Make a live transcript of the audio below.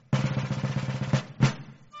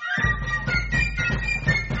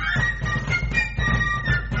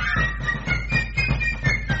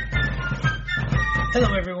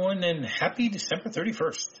Hello, everyone, and happy December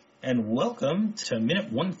 31st. And welcome to Minute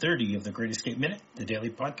 130 of the Great Escape Minute, the daily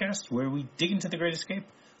podcast where we dig into the Great Escape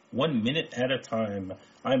 1 minute at a time.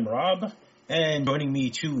 I'm Rob, and joining me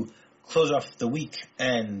to close off the week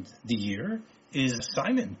and the year is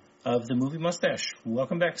Simon of the Movie Mustache.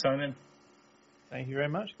 Welcome back, Simon. Thank you very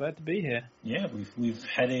much. Glad to be here. Yeah, we've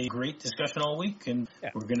had a great discussion all week, and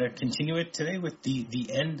we're going to continue it today with the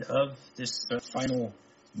end of this final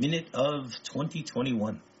minute of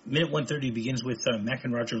 2021. Minute 130 begins with Mac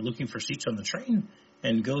and Roger looking for seats on the train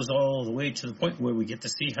and goes all the way to the point where we get to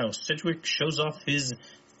see how Sedgwick shows off his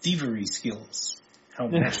thievery skills, how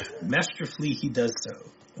masterfully he does so.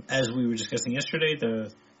 As we were discussing yesterday,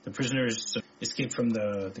 the prisoners escaped from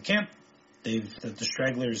the camp. The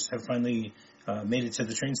stragglers have finally made it to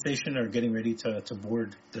the train station, are getting ready to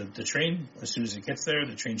board the train. As soon as it gets there,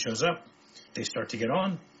 the train shows up. They start to get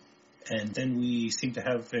on. And then we seem to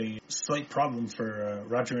have a slight problem for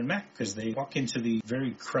Roger and Mac because they walk into the very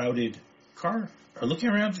crowded car, are looking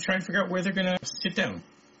around to try and figure out where they're going to sit down.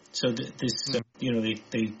 So they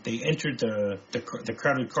entered the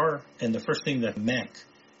crowded car, and the first thing that Mac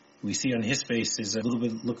we see on his face is a little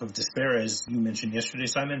bit look of despair, as you mentioned yesterday,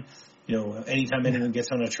 Simon. You know, anytime anyone gets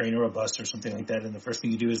on a train or a bus or something like that, and the first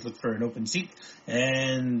thing you do is look for an open seat,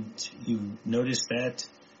 and you notice that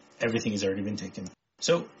everything has already been taken.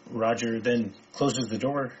 So Roger then closes the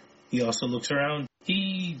door. He also looks around.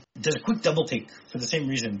 He does a quick double take for the same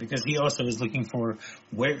reason, because he also is looking for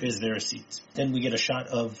where is there a seat. Then we get a shot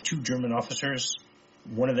of two German officers.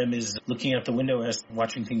 One of them is looking out the window as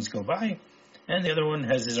watching things go by, and the other one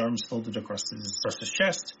has his arms folded across his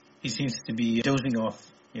chest. He seems to be dozing off,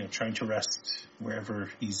 trying to rest wherever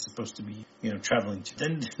he's supposed to be, traveling to.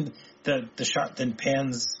 Then the shot then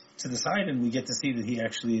pans to the side, and we get to see that he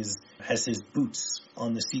actually has his boots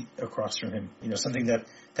on the seat across from him. Something that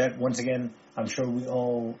once again, I'm sure we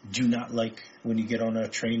all do not like when you get on a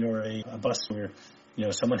train or a bus where,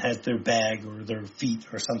 someone has their bag or their feet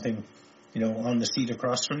or something, on the seat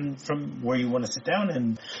across from where you want to sit down,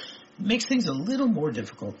 and makes things a little more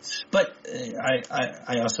difficult. But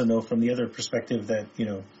I also know from the other perspective that,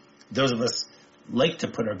 those of us like to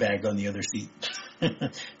put our bag on the other seat.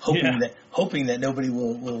 hoping that nobody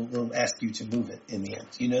will ask you to move it in the end.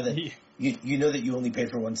 You know that you only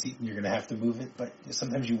paid for one seat and you're going to have to move it, but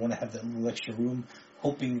sometimes you want to have that little extra room,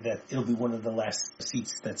 hoping that it'll be one of the last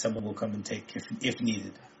seats that someone will come and take if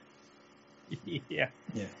needed. Yeah.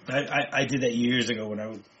 I did that years ago when I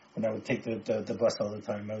would take the bus all the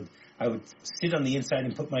time. I would sit on the inside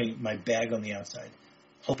and put my bag on the outside,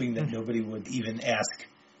 hoping that nobody would even ask,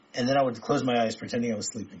 and then I would close my eyes pretending I was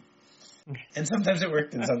sleeping. And sometimes it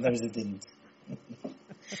worked, and sometimes it didn't.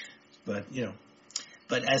 But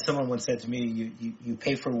as someone once said to me, you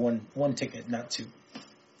pay for one ticket, not two.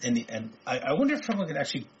 And I wonder if someone could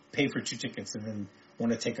actually pay for two tickets and then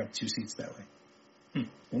want to take up two seats that way. I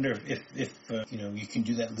wonder if you can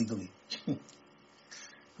do that legally.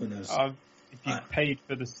 Who knows? If you paid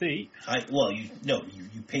for the seat.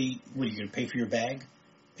 You pay. What, are you going to pay for your bag?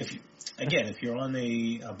 If you're on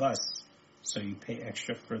a bus. So you pay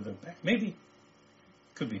extra for the bag. Maybe.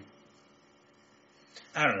 Could be.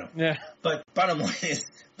 I don't know. Yeah. But bottom line is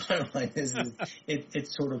it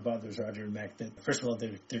sort of bothers Roger and Mac that, first of all,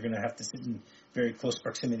 they're going to have to sit in very close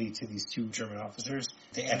proximity to these two German officers.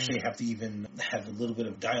 They actually have to even have a little bit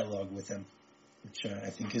of dialogue with them, which I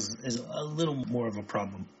think is a little more of a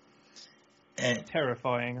problem. And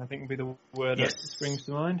terrifying, I think, would be the word that springs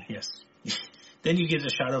to mind. Yes. Then you get a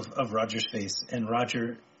shot of Roger's face, and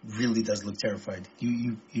Roger really does look terrified.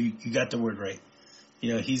 You got the word right.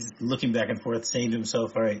 He's looking back and forth, saying to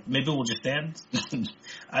himself, "All right, maybe we'll just stand."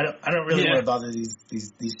 I don't really want to bother these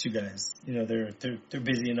two guys. They're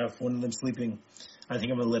busy enough. One of them sleeping. I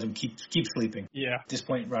think I'm going to let him keep sleeping. Yeah. At this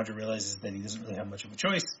point, Roger realizes that he doesn't really have much of a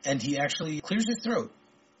choice, and he actually clears his throat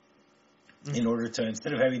in order to,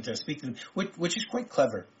 instead of having to speak to them, which is quite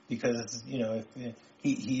clever, because if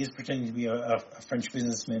he is pretending to be a French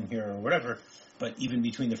businessman here or whatever. But even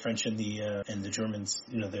between the French and the Germans,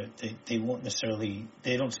 they won't necessarily,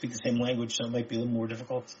 they don't speak the same language, so it might be a little more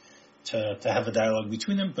difficult to have a dialogue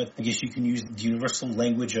between them. But I guess you can use the universal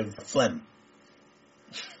language of phlegm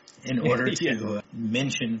in order to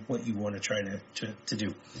mention what you want to try to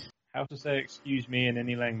do. How to say "excuse me" in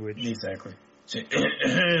any language? Exactly. So,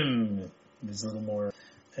 there's a little more.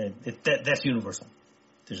 That's universal.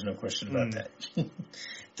 There's no question about that.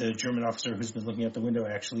 The German officer who's been looking out the window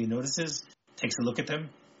actually notices, takes a look at them,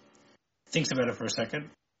 thinks about it for a second,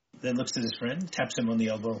 then looks at his friend, taps him on the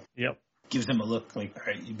elbow, gives him a look like, all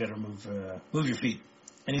right, you better move your feet.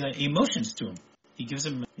 And he motions to him. He gives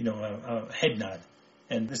him, a head nod.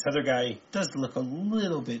 And this other guy does look a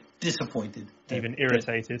little bit disappointed. Even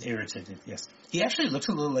irritated. Irritated, yes. He actually looks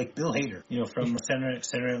a little like Bill Hader, from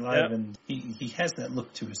Saturday Night Live, and he has that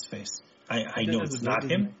look to his face. I know it's not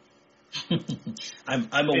him. I'm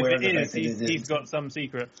aware of the fact that it is. He's got some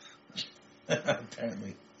secret.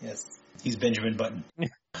 Apparently, yes. He's Benjamin Button.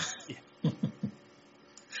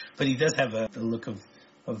 But he does have the look of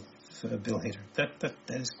Bill Hader. That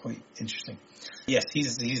is quite interesting. Yes,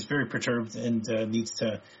 he's very perturbed and needs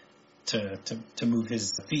to move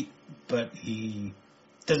his feet, but he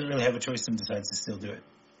doesn't really have a choice and decides to still do it.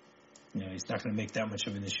 He's not going to make that much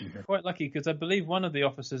of an issue here. Quite lucky, because I believe one of the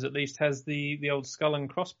officers at least has the old skull and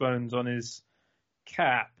crossbones on his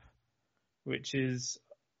cap, which is,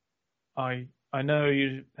 I know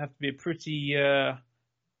you have to be a pretty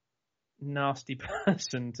nasty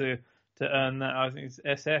person to earn that. I think it's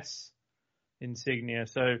SS insignia.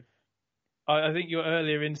 So I think your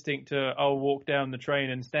earlier instinct to I'll walk down the train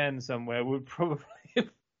and stand somewhere would probably have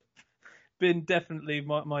been definitely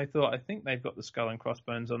my thought. I think they've got the skull and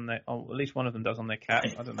crossbones on their, or at least one of them does on their cap.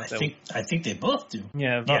 I don't know. I think they both do.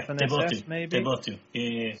 Yeah, Waffen they SS both do. Maybe. They both do.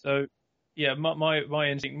 Yeah. So yeah, my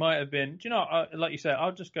instinct might have been, do you know, like you said,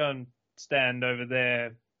 I'll just go and stand over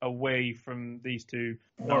there away from these two.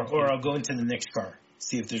 Or I'll go into the next car,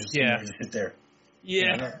 see if there's somewhere to sit there.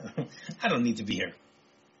 Yeah. I don't need to be here.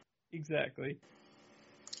 Exactly.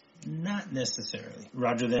 Not necessarily.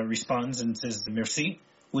 Roger then responds and says merci,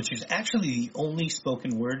 which is actually the only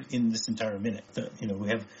spoken word in this entire minute. We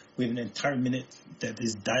have an entire minute that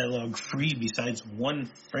is dialogue free besides one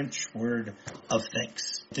French word of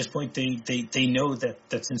thanks. At this point, they know that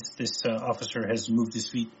since this officer has moved his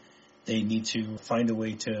feet, they need to find a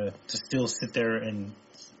way to still sit there and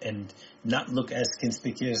not look as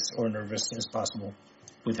conspicuous or nervous as possible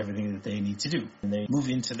with everything that they need to do. And they move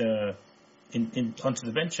onto the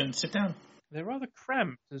bench and sit down. They're rather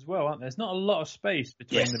cramped as well, aren't there? There's not a lot of space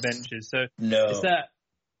between the benches. So it's that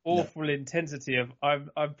awful intensity of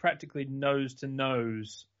I'm practically nose to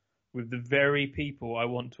nose with the very people I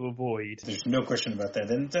want to avoid. There's no question about that.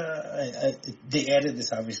 And they added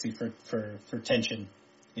this obviously for tension.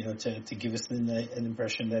 To give us an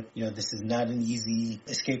impression that, this is not an easy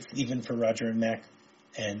escape even for Roger and Mac.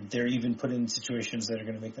 And they're even put in situations that are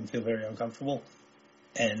going to make them feel very uncomfortable.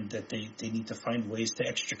 And that they need to find ways to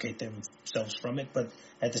extricate themselves from it. But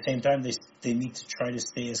at the same time, they need to try to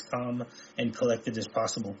stay as calm and collected as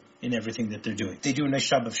possible in everything that they're doing. They do a nice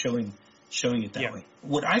job of showing it that way.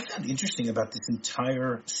 What I found interesting about this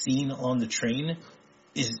entire scene on the train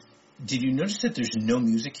is, did you notice that there's no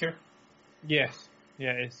music here? Yes.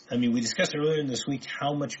 Yeah, it is. I mean, we discussed earlier in this week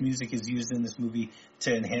how much music is used in this movie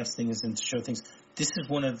to enhance things and to show things. This is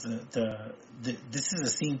one of this is a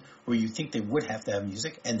scene where you think they would have to have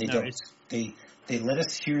music, and they don't. They let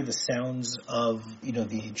us hear the sounds of,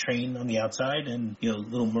 the train on the outside and,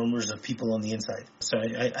 little murmurs of people on the inside. So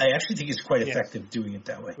I actually think it's quite effective doing it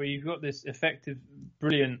that way. Where you've got this effective,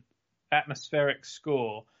 brilliant atmospheric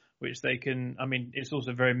score, which they can, it's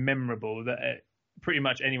also very memorable that pretty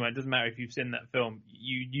much anyone, it doesn't matter if you've seen that film,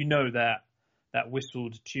 you know that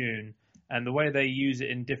whistled tune, and the way they use it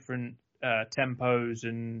in different tempos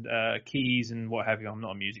and keys and what have you. I'm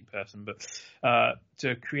not a music person, but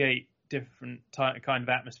to create different kind of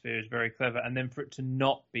atmosphere is very clever. And then for it to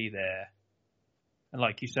not be there, and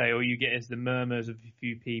like you say, all you get is the murmurs of a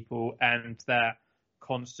few people and that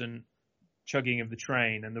constant chugging of the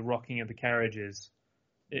train and the rocking of the carriages.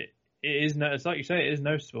 It's like you say, it is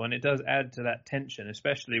noticeable, and it does add to that tension,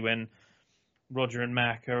 especially when Roger and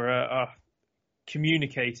Mac are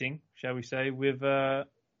communicating, shall we say, with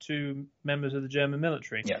two members of the German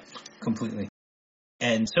military. Yeah, completely.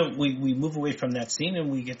 And so we move away from that scene, and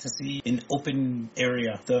we get to see an open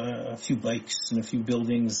area, a few bikes and a few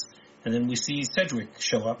buildings. And then we see Sedgwick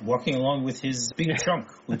show up, walking along with his big trunk,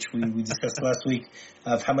 which we discussed last week,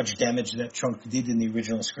 of how much damage that trunk did in the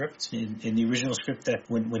original script. In the original script, that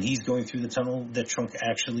when he's going through the tunnel, that trunk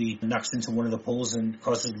actually knocks into one of the poles and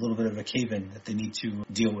causes a little bit of a cave-in that they need to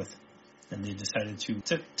deal with. And they decided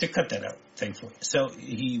to cut that out, thankfully. So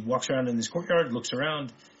he walks around in this courtyard, looks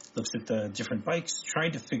around, looks at the different bikes,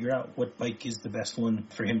 trying to figure out what bike is the best one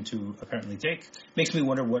for him to apparently take. Makes me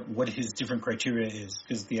wonder what his different criteria is,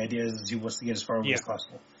 because the idea is he wants to get as far away as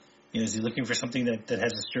possible. Is he looking for something that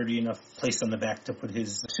has a sturdy enough place on the back to put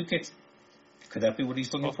his suitcase? Could that be what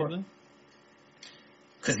he's looking for?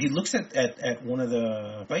 Because he looks at one of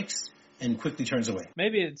the bikes and quickly turns away.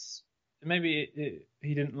 Maybe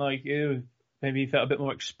he didn't like it. Maybe he felt a bit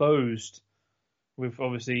more exposed with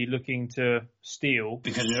obviously looking to steal.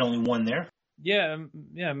 Because there's only one there? Yeah,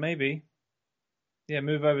 maybe. Yeah,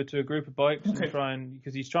 move over to a group of bikes and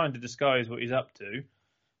because he's trying to disguise what he's up to.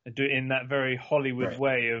 do it in that very Hollywood Right.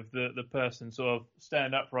 way of the person sort of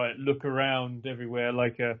stand upright, look around everywhere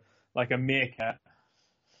like a meerkat,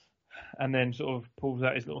 and then sort of pulls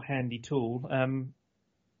out his little handy tool.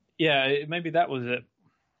 Maybe that was it.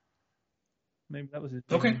 Maybe that was it.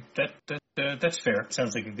 Okay, that's fair.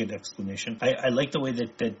 Sounds like a good explanation. I like the way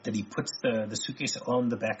that he puts the suitcase on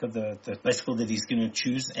the back of the bicycle that he's going to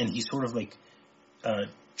choose, and he sort of like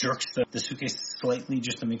jerks the suitcase slightly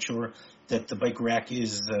just to make sure that the bike rack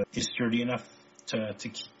is sturdy enough to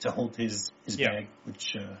hold his bag,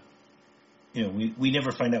 which we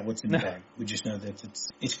never find out what's in the bag. We just know that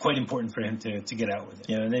it's quite important for him to get out with it.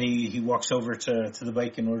 And then he walks over to the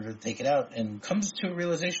bike in order to take it out and comes to a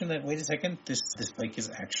realization that, wait a second, this bike is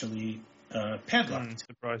actually padlocked.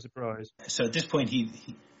 Surprise, surprise. So at this point he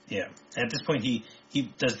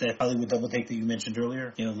does that Hollywood double take that you mentioned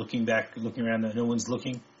earlier, looking around, no one's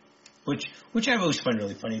looking, which I always find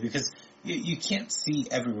really funny because you can't see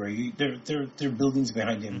everywhere. There are buildings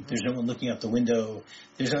behind him. Mm-hmm. There's no one looking out the window.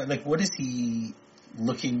 What is he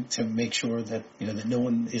looking to make sure that that no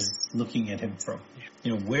one is looking at him from?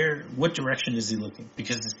 What direction is he looking?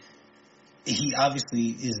 Because he obviously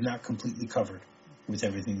is not completely covered with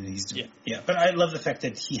everything that he's doing. Yeah. But I love the fact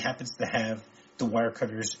that he happens to have the wire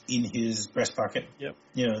cutters in his breast pocket. Yep.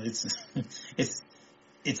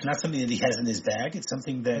 It's not something that he has in his bag. It's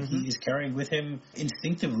something that he is carrying with him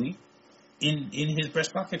instinctively in his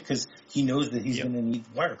breast pocket because he knows that he's going to need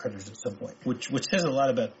wire cutters at some point, which says a lot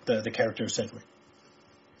about the character of Sedgwick.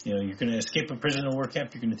 You're going to escape a prisoner war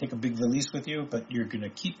camp. You're going to take a big valise with you, but you're going to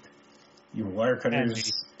keep your wire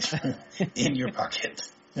cutters in your pocket.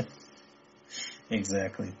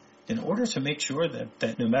 Exactly. In order to make sure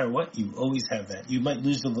that no matter what, you always have that. You might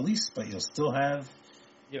lose the valise, but you'll still have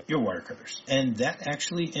your wire cutters. And that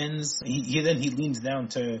actually ends, he leans down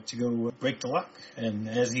to go break the lock. And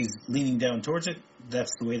as he's leaning down towards it,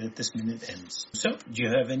 that's the way that this minute ends. So, do you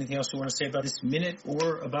have anything else you want to say about this minute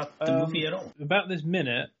or about the movie at all? About this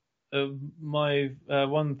minute, my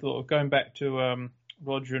one thought of going back to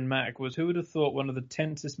Roger and Mac was, who would have thought one of the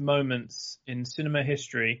tensest moments in cinema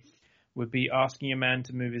history would be asking a man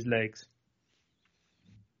to move his legs?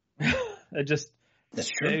 That's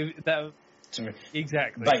true.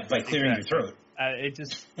 Exactly. By clearing your throat.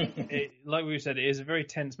 Like we said, it is a very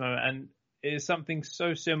tense moment, and it is something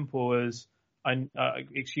so simple as,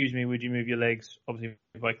 excuse me, would you move your legs? Obviously,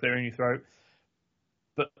 by clearing your throat.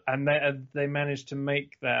 And they managed to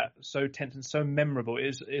make that so tense and so memorable.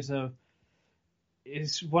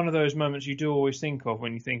 It's one of those moments you do always think of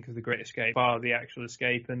when you think of The Great Escape, bar the actual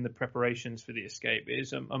escape and the preparations for the escape. It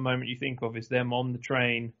is a moment you think of is them on the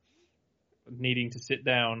train needing to sit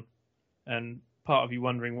down, and part of you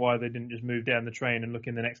wondering why they didn't just move down the train and look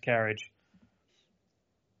in the next carriage.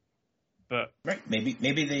 But right, maybe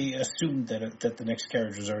they assumed that the next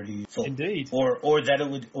carriage was already full. Indeed. Or that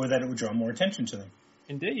it would draw more attention to them.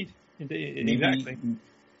 Indeed, exactly.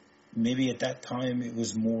 Maybe at that time it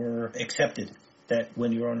was more accepted that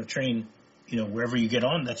when you're on a train, wherever you get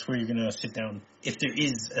on, that's where you're going to sit down. If there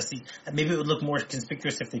is a seat, maybe it would look more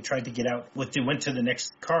conspicuous if they tried to get out. If they went to the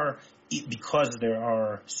next car, because there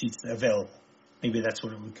are seats available. Maybe that's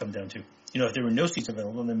what it would come down to. If there were no seats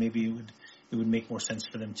available, then maybe it would make more sense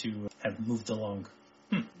for them to have moved along.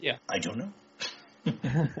 Yeah. I don't know.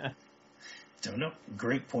 Don't know.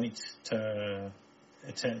 Great point to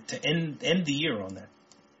end the year on that.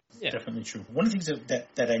 Yeah. Definitely true. One of the things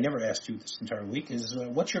that I never asked you this entire week is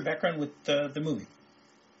what's your background with the movie?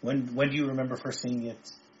 When do you remember first seeing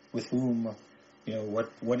it? With whom?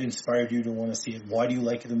 What inspired you to want to see it? Why do you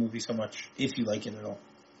like the movie so much? If you like it at all.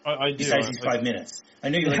 I do. Besides these 5 minutes. I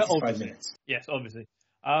know you like these 5 minutes. Yes, obviously.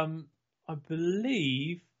 I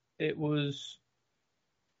believe it was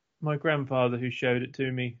my grandfather who showed it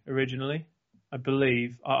to me originally. I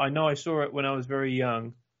believe. I know I saw it when I was very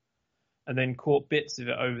young, and then caught bits of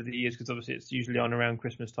it over the years, because obviously it's usually on around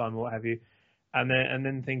Christmas time or what have you. And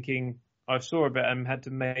then thinking, I saw a bit and had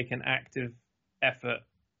to make an active effort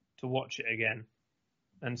to watch it again.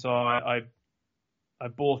 And so I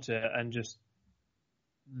bought it and just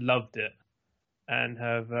loved it, and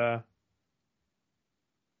have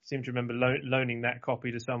seem to remember loaning that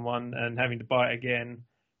copy to someone and having to buy it again,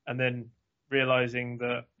 and then realizing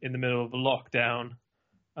that in the middle of a lockdown,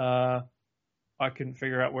 I couldn't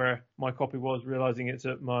figure out where my copy was, realizing it's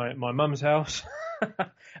at my mum's house,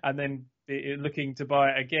 and then looking to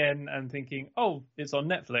buy it again and thinking, oh, it's on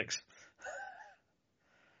Netflix.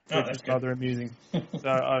 Which is rather amusing. So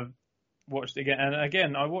I've watched it again. And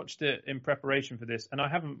again, I watched it in preparation for this, and I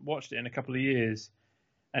haven't watched it in a couple of years.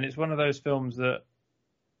 And it's one of those films that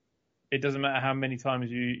it doesn't matter how many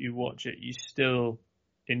times you watch it, you still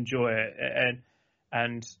enjoy it.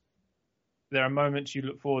 And there are moments you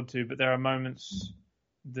look forward to, but there are moments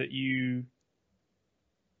that you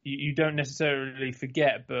don't necessarily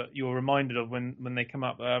forget, but you're reminded of when they come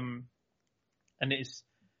up. And it's,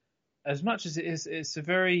 as much as it is,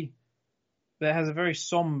 there has a very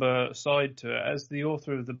somber side to it. As the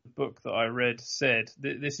author of the book that I read said,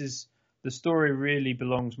 the story really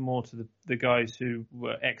belongs more to the guys who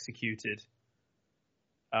were executed,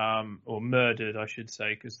 or murdered, I should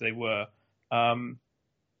say, because they were.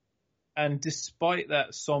 And despite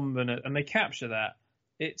that somberness, and they capture that,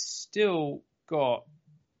 it's still got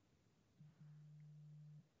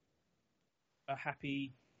a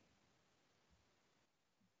happy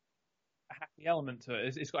element to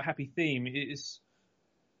it. It's got a happy theme.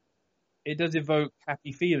 It does evoke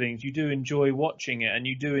happy feelings. You do enjoy watching it, and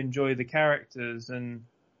you do enjoy the characters. And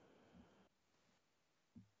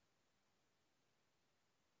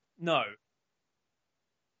no,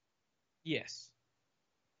 yes,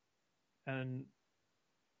 and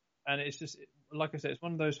it's just, like I said, it's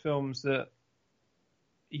one of those films that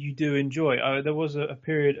you do enjoy. There was a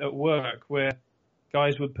period at work where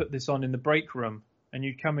guys would put this on in the break room, and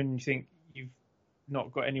you'd come in and you think you've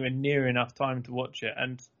not got anywhere near enough time to watch it,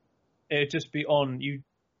 and it'd just be on. You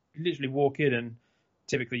literally walk in, and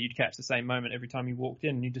typically you'd catch the same moment every time you walked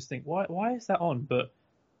in, and you just think, why is that on? But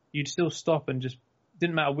you'd still stop, and just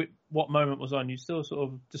didn't matter what moment was on, you'd still sort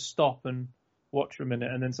of just stop and watch for a minute,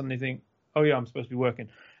 and then suddenly think, oh yeah, I'm supposed to be working,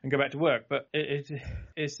 and go back to work. But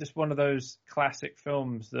it's just one of those classic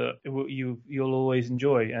films that you'll always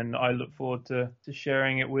enjoy, and I look forward to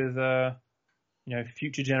sharing it with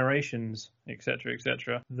future generations,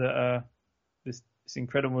 etc., that this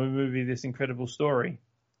incredible movie, this incredible story.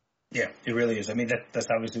 Yeah, it really is. I mean, that's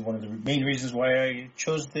obviously one of the main reasons why I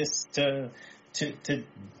chose this to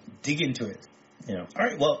dig into it. All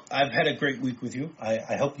right. Well, I've had a great week with you.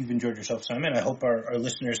 I hope you've enjoyed yourself, Simon. I hope our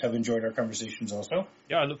listeners have enjoyed our conversations also.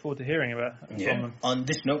 Yeah, I look forward to hearing about it from them. On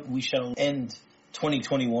this note, we shall end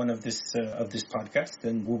 2021 of this podcast,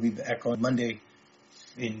 and we'll be back on Monday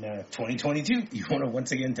in 2022. You want to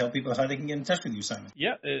once again tell people how they can get in touch with you, Simon?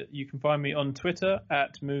 Yeah, you can find me on Twitter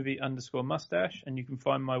at movie_mustache, and you can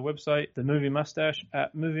find my website, The Movie Mustache,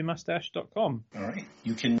 at moviemustache.com. All right.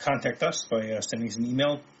 You can contact us by sending us an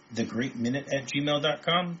email,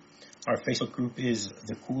 thegreatminute@gmail.com. Our Facebook group is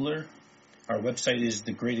The Cooler. Our website is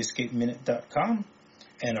thegreatescapeminute.com.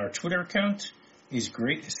 And our Twitter account is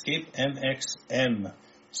GreatEscapeMXM.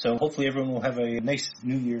 So hopefully everyone will have a nice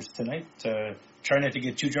New Year's tonight. Try not to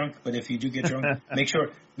get too drunk, but if you do get drunk, make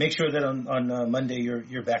sure that on Monday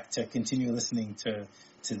you're back to continue listening to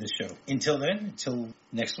the show. Until then, until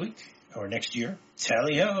next week or next year,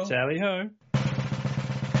 tally ho! Tally ho!